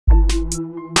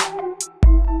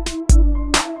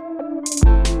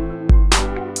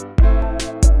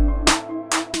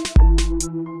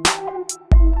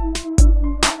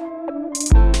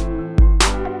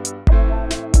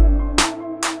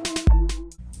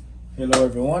Hello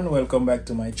everyone, welcome back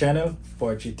to my channel,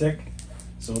 Porchi Tech.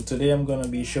 So today I'm going to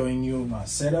be showing you my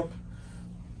setup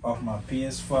of my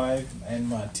PS5 and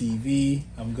my TV.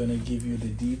 I'm going to give you the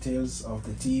details of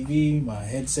the TV, my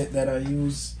headset that I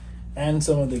use, and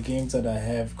some of the games that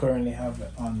I currently have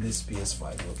on this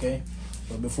PS5, okay?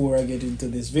 But before I get into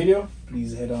this video,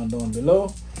 please head on down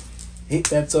below, hit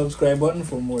that subscribe button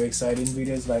for more exciting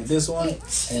videos like this one,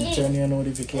 and turn your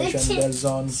notification bells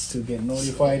on to get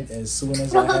notified as soon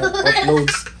as I have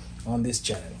uploads on this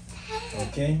channel.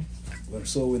 Okay,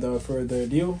 so without further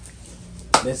ado,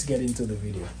 let's get into the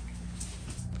video.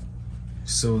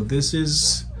 So this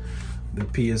is the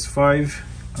PS5.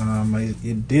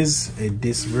 It is a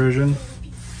disc version.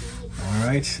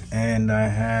 Alright, and I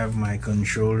have my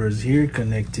controllers here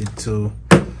connected to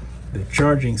the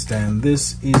charging stand.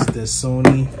 This is the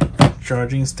Sony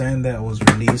charging stand that was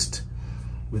released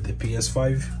with the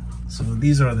PS5. So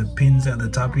these are the pins at the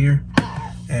top here,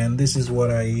 and this is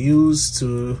what I use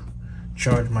to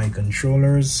charge my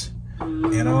controllers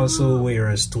and also where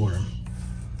I store them.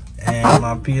 And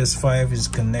my PS5 is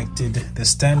connected, the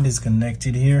stand is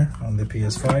connected here on the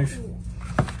PS5.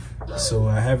 So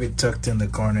I have it tucked in the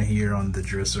corner here on the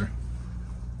dresser.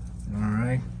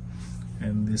 Alright,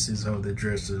 and this is how the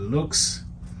dresser looks.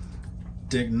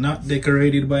 Not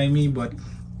decorated by me, but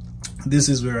this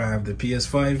is where I have the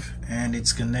PS5, and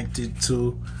it's connected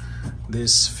to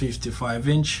this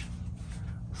 55-inch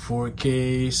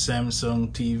 4K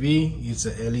Samsung TV. It's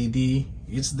a LED.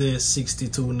 It's the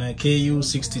KU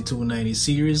 6290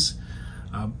 series.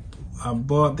 I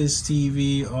bought this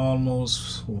TV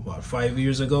almost about 5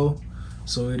 years ago,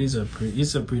 so it's a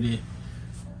pretty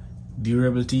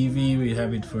durable TV. We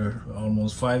have it for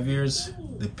almost 5 years.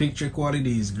 The picture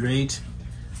quality is great,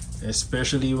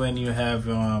 especially when you have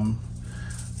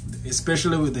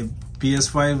especially with the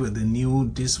PS5 with the new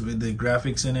disc with the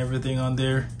graphics and everything on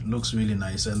there. It looks really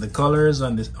nice, and the colors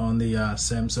on the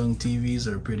Samsung TVs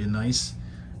are pretty nice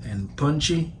and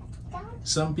punchy.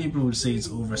 Some people would say it's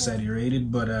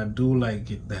oversaturated, but I do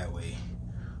like it that way.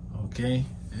 Okay,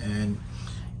 and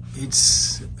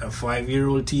it's a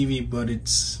 5-year-old TV, but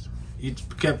it's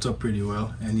kept up pretty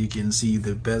well, and you can see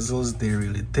the bezels, they're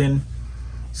really thin.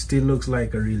 Still looks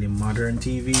like a really modern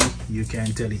TV. You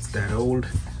can't tell it's that old.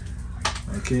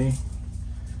 Okay,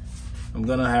 I'm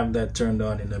gonna have that turned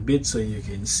on in a bit so you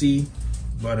can see,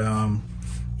 but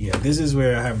yeah, this is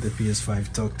where I have the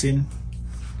PS5 tucked in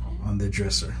on the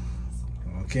dresser.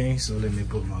 Okay, so let me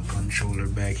put my controller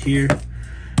back here,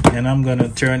 and I'm gonna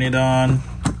turn it on,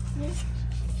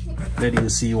 let you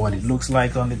see what it looks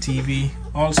like on the TV.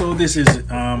 Also, this is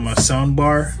a sound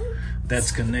bar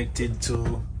that's connected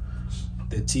to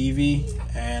the TV,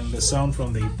 and the sound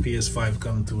from the PS5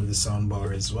 comes through the sound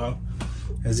bar as well.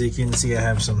 As you can see, I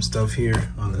have some stuff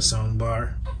here on the sound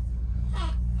bar,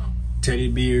 teddy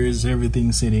bears,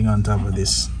 everything sitting on top of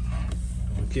this.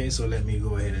 Okay, so let me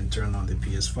go ahead and turn on the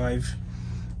PS5.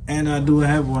 And I do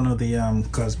have one of the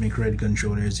Cosmic Red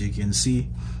controllers, you can see,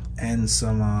 and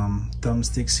some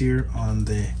thumbsticks here on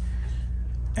the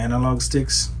analog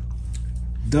sticks.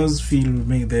 Does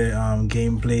make the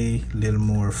gameplay a little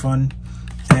more fun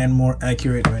and more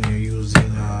accurate when you're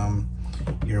using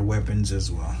your weapons as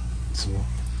well. So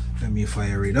let me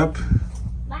fire it up.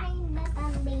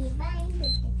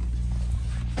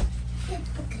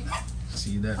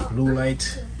 See that blue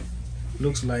light?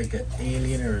 Looks like an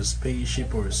alien or a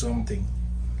spaceship or something.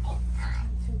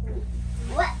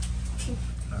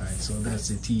 Alright, so that's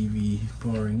the TV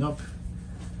powering up.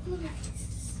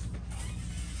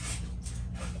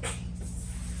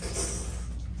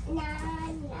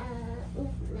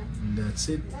 And that's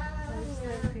it.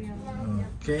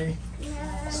 Okay,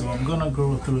 so I'm gonna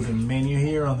go through the menu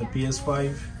here on the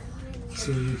PS5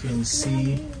 so you can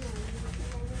see.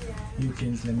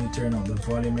 Let me turn up the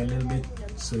volume a little bit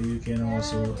so you can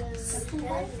also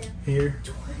hear.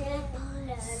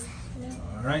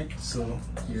 Alright, so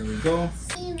here we go.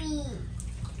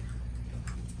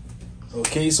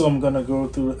 Okay, so I'm gonna go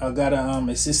through. I got an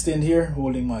assistant here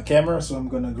holding my camera, so I'm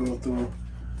gonna go through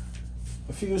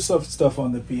a few stuff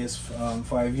on the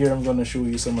PS5 here. I'm gonna show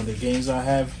you some of the games I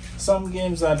have. Some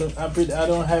games I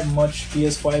don't have much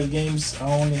PS5 games. I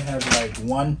only have like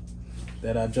one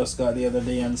that I just got the other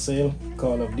day on sale,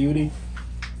 Call of Duty.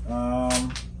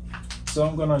 So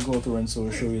I'm gonna go through and show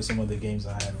you some of the games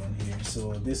I had on here.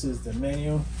 So this is the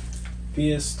menu.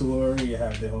 PS Store, you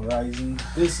have the Horizon.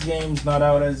 This game's not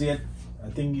out as yet. I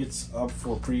think it's up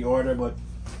for pre-order, but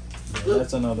yeah,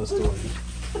 that's another story.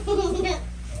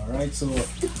 Alright, so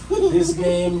this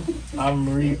game, I'm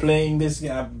replaying this.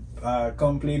 I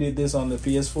completed this on the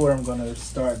PS4. I'm gonna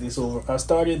start this over. I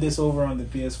started this over on the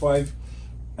PS5.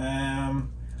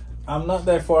 I'm not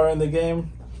that far in the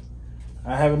game.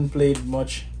 I haven't played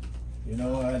much. You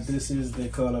know, this is the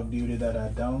Call of Duty that I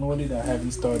downloaded. I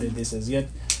haven't started this as yet.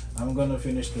 I'm gonna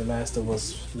finish The Last of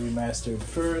Us Remastered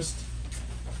first.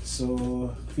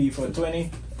 So FIFA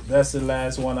 20, that's the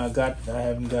last one I got. I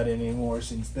haven't got any more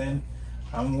since then.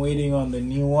 I'm waiting on the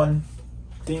new one.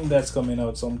 I think that's coming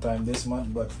out sometime this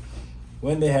month, but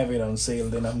when they have it on sale,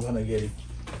 then I'm gonna get it.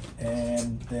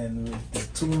 And then with the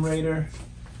Tomb Raider,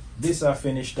 this I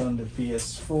finished on the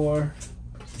PS4,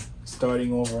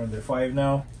 starting over on the 5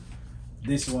 now.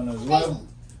 This one as well,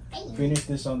 finished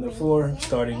this on the 4,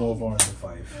 starting over on the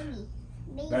 5.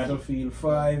 Battlefield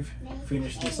 5,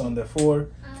 finished this on the 4,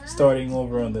 starting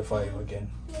over on the 5 again.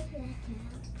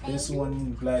 This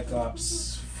one, Black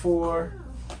Ops 4.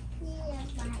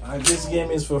 This game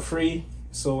is for free,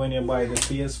 so when you buy the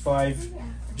PS5,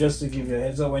 just to give you a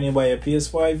heads up, when you buy a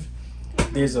PS5,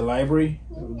 there's a library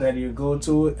that you go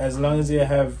to. As long as you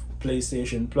have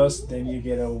PlayStation Plus, then you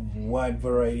get a wide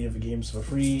variety of games for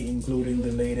free, including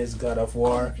the latest God of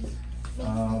War,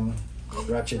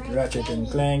 Ratchet and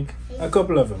Clank, a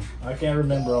couple of them. I can't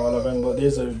remember all of them, but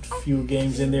there's a few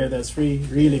games in there that's free,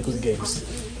 really good games.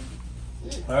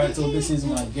 Alright, so this is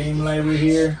my game library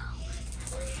here.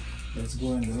 Let's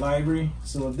go in the library.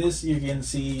 So this, you can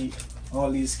see all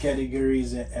these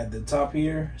categories at the top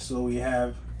here. So we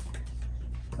have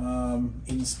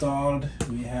installed,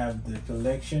 we have the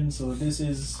collection. So this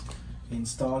is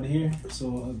installed here.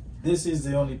 So this is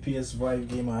the only PS5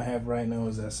 game I have right now,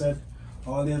 as I said.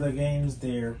 All the other games,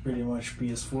 they're pretty much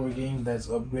PS4 games that's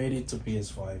upgraded to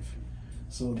PS5.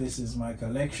 So this is my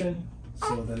collection.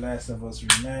 So The Last of Us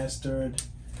Remastered,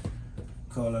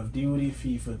 Call of Duty,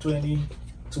 FIFA 20,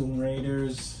 Tomb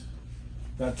Raiders,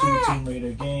 got 2 Tomb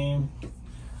Raider game.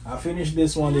 I finished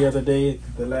this one the other day,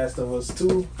 The Last of Us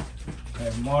 2, I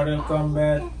have Mortal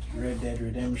Kombat, Red Dead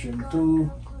Redemption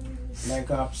 2,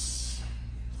 Black Ops,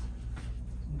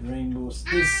 Rainbow.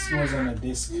 This was on a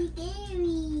disc.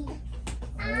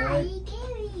 Alright,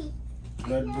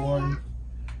 Bloodborne.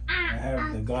 I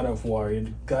have the God of War.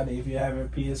 If you have a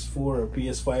PS4 or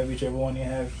PS5, whichever one you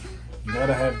have, you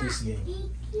gotta have this game.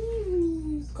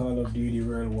 Call of Duty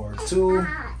World War II,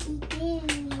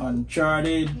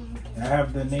 Uncharted. I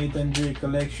have the Nathan Drake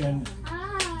collection,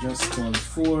 Just Cause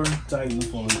 4,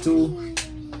 Titanfall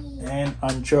 2, and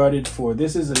Uncharted 4.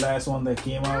 This is the last one that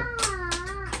came out.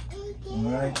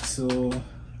 Alright, so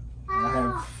I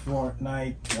have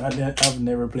Fortnite. I've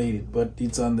never played it, but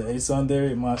it's on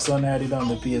there. My son had it on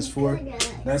the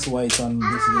PS4. That's why it's on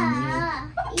this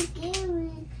game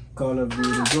here. Call of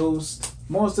Duty Ghost.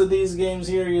 Most of these games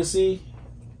here, you see,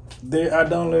 I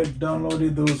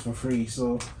downloaded those for free.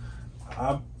 So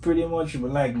I pretty much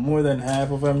like more than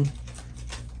half of them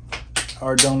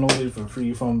are downloaded for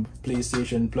free from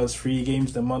PlayStation Plus free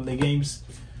games, the monthly games.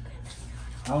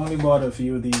 I only bought a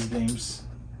few of these games.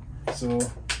 So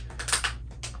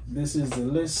this is the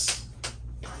list.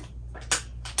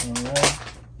 Alright,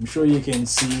 I'm sure you can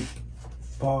see,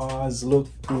 pause, look,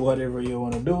 do whatever you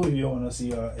want to do if you want to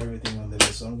see everything on the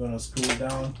list. So I'm going to scroll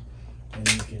down and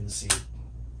you can see it.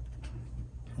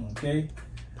 Okay,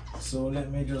 so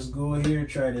let me just go here,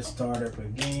 try to start up a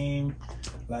game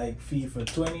like FIFA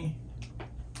 20.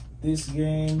 This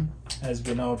game has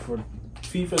been out for,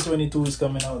 FIFA 22 is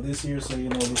coming out this year, so you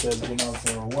know this has been out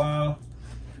for a while.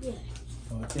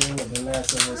 Okay, with The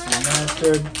Last of Us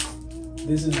Remastered.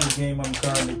 This is the game I'm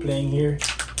currently playing here.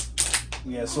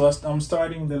 Yeah, so I'm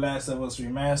starting The Last of Us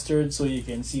Remastered so you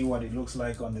can see what it looks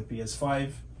like on the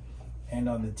PS5 and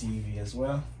on the TV as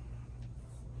well.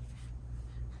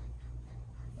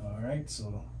 Alright,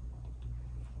 so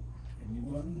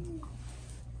anyone?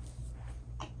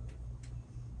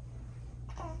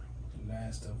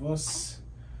 Last of Us.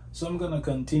 So I'm gonna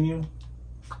continue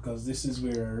because this is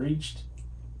where I reached,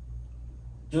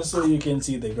 just so you can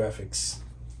see the graphics.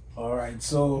 Alright,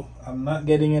 so I'm not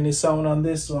getting any sound on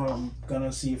this, so I'm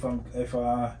gonna see if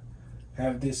I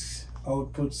have this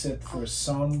output set for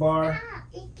soundbar.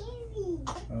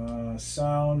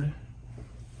 Sound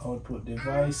output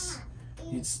device.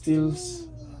 It's still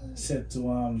set to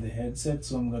the headset,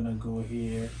 so I'm gonna go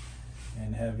here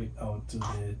and have it out to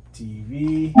the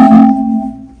TV.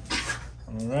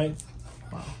 Alright,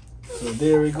 so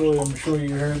there we go. I'm sure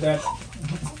you heard that.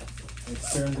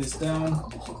 Let's turn this down,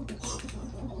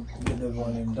 get the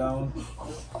volume down.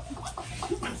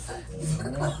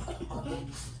 Alright.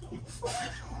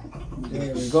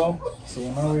 There we go. So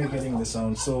now we're getting the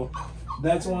sound. So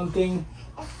that's one thing.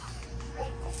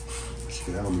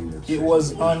 It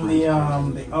was on the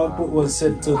output was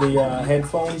set to the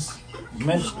headphones.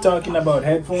 Talking about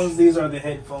headphones, these are the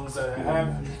headphones that I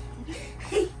have.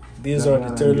 These are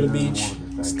the Turtle Beach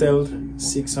Stealth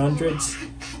 600s.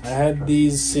 I had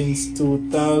these since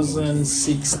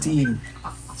 2016.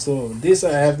 So this,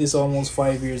 I have this almost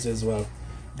 5 years as well.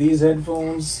 These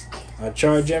headphones, I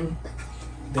charge them.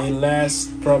 They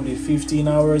last probably 15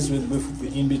 hours with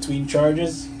in between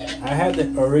charges. I had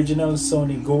the original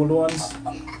Sony Gold ones.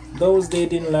 Those, they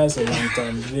didn't last a long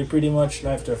time. They pretty much,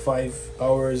 after 5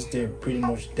 hours, they're pretty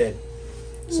much dead.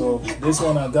 So this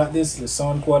one, I got this. The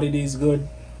sound quality is good,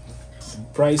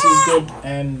 price is good,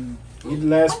 and it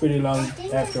lasts pretty long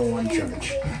after one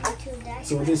charge.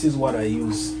 So this is what I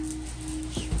use.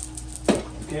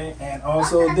 Okay, and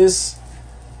also this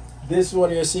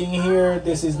what you're seeing here,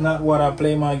 this is not what I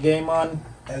play my game on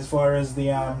as far as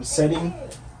the setting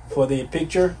for the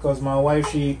picture, because my wife,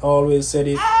 she always set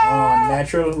it on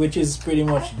natural, which is pretty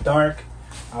much dark.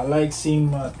 I like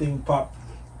seeing my thing pop,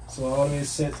 so I always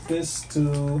set this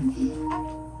to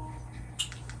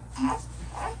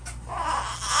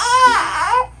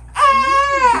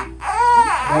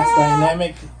that's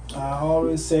dynamic. I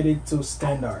always set it to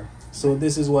standard. So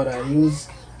this is what I use.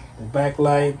 The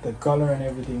backlight, the color, and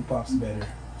everything pops better.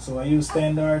 So I use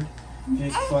standard.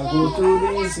 If I go through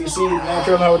these, you see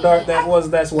natural how dark that was.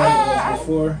 That's what it was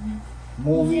before.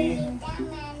 Movie,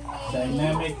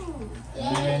 dynamic,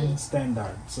 and then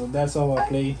standard. So that's how I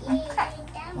play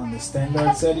on the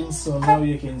standard settings. So now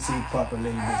you can see it pop a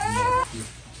little bit more.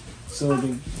 So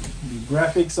the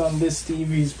graphics on this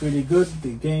TV is pretty good.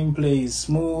 The gameplay is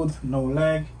smooth, no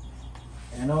lag,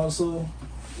 and also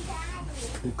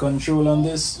the control on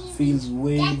this feels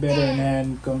way better in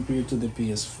hand compared to the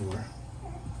PS4.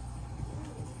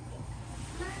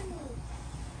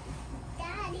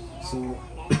 So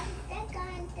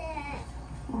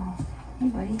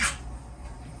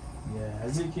yeah,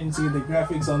 as you can see, the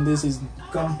graphics on this is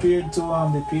compared to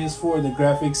the PS4. The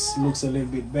graphics looks a little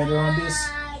bit better on this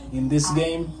in this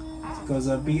game, because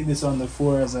I beat this on the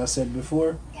 4, as I said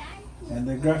before, and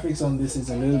the graphics on this is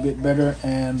a little bit better,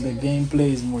 and the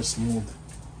gameplay is more smooth.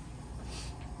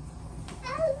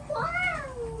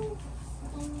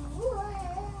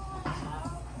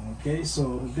 Okay,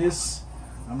 so this,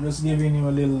 I'm just giving you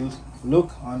a little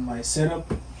look on my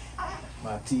setup,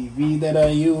 my TV that I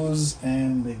use,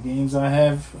 and the games I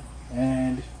have,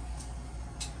 and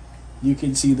you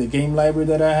can see the game library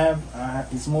that I have.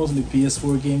 It's mostly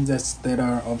PS4 games that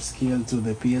are upscaled to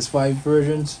the PS5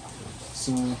 versions.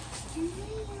 So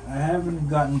I haven't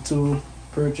gotten to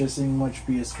purchasing much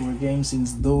PS4 games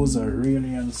since those are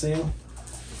really on sale.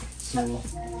 So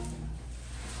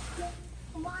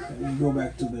let me go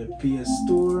back to the PS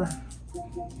Store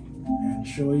and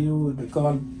show you the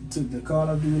Call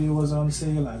of Duty was on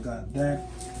sale. I got that,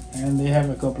 and they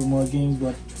have a couple more games,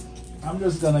 but I'm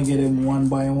just gonna get them one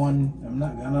by one. I'm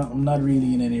not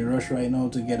really in any rush right now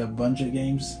to get a bunch of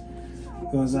games,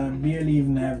 because I barely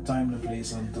even have time to play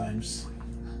sometimes.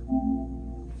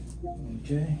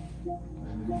 Okay,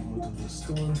 let me go to the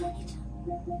store.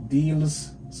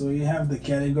 Deals. So you have the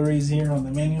categories here on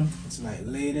the menu. It's like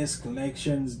latest,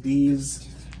 collections, deals,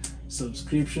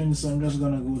 subscriptions. So I'm just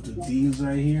gonna go to deals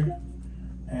right here,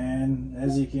 and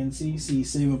as you can see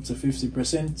save up to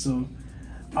 50%. So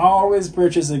I always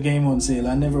purchase a game on sale.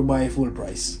 I never buy full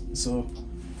price. So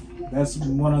that's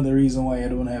one of the reasons why I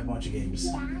don't have much games.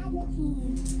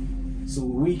 So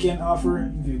weekend offer,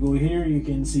 if you go here, you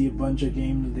can see a bunch of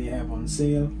games they have on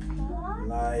sale,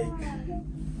 like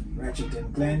Ratchet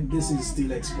and Clank. This is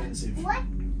still expensive.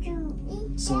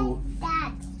 So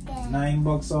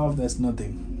 $9 off, that's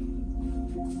nothing.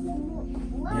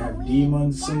 You have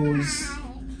Demon's Souls,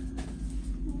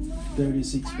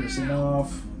 36%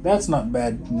 off. That's not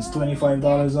bad. It's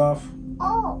 $25 off.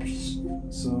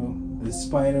 So the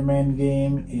Spider-Man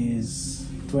game is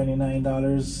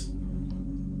 $29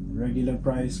 regular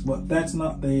price, but that's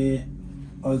not the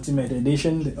Ultimate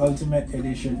Edition. The Ultimate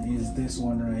Edition is this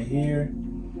one right here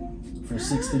for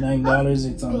 $69.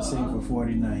 It's on sale for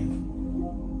 $49.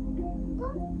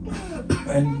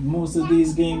 And most of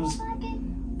these games,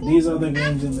 these are the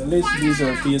games in the list. These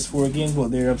are PS4 games,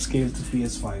 but they're upscaled to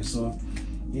PS5. So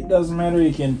it doesn't matter,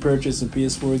 you can purchase a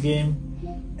PS4 game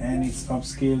and it's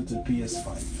upscaled to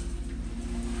PS5.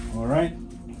 Alright,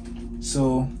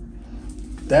 so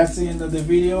that's the end of the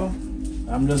video.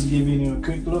 I'm just giving you a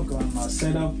quick look on my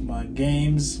setup, my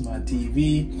games, my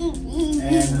TV,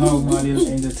 and how my little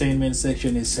entertainment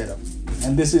section is set up.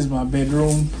 And this is my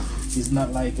bedroom. It's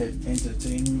not like an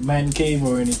entertainment man cave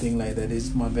or anything like that.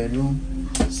 It's my bedroom.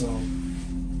 So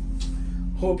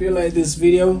hope you like this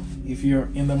video. If you're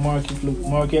in the market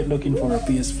looking for a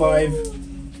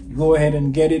PS5, go ahead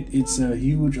and get it. It's a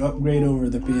huge upgrade over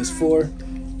the PS4,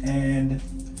 and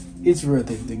it's worth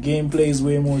it. The gameplay is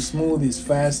way more smooth, it's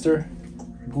faster,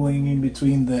 going in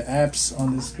between the apps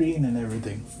on the screen and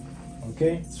everything.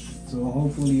 Okay, so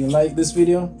hopefully you like this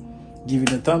video. Give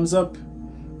it a thumbs up,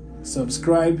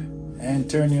 subscribe, and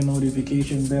turn your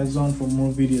notification bells on for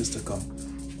more videos to come.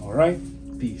 All right,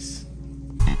 peace.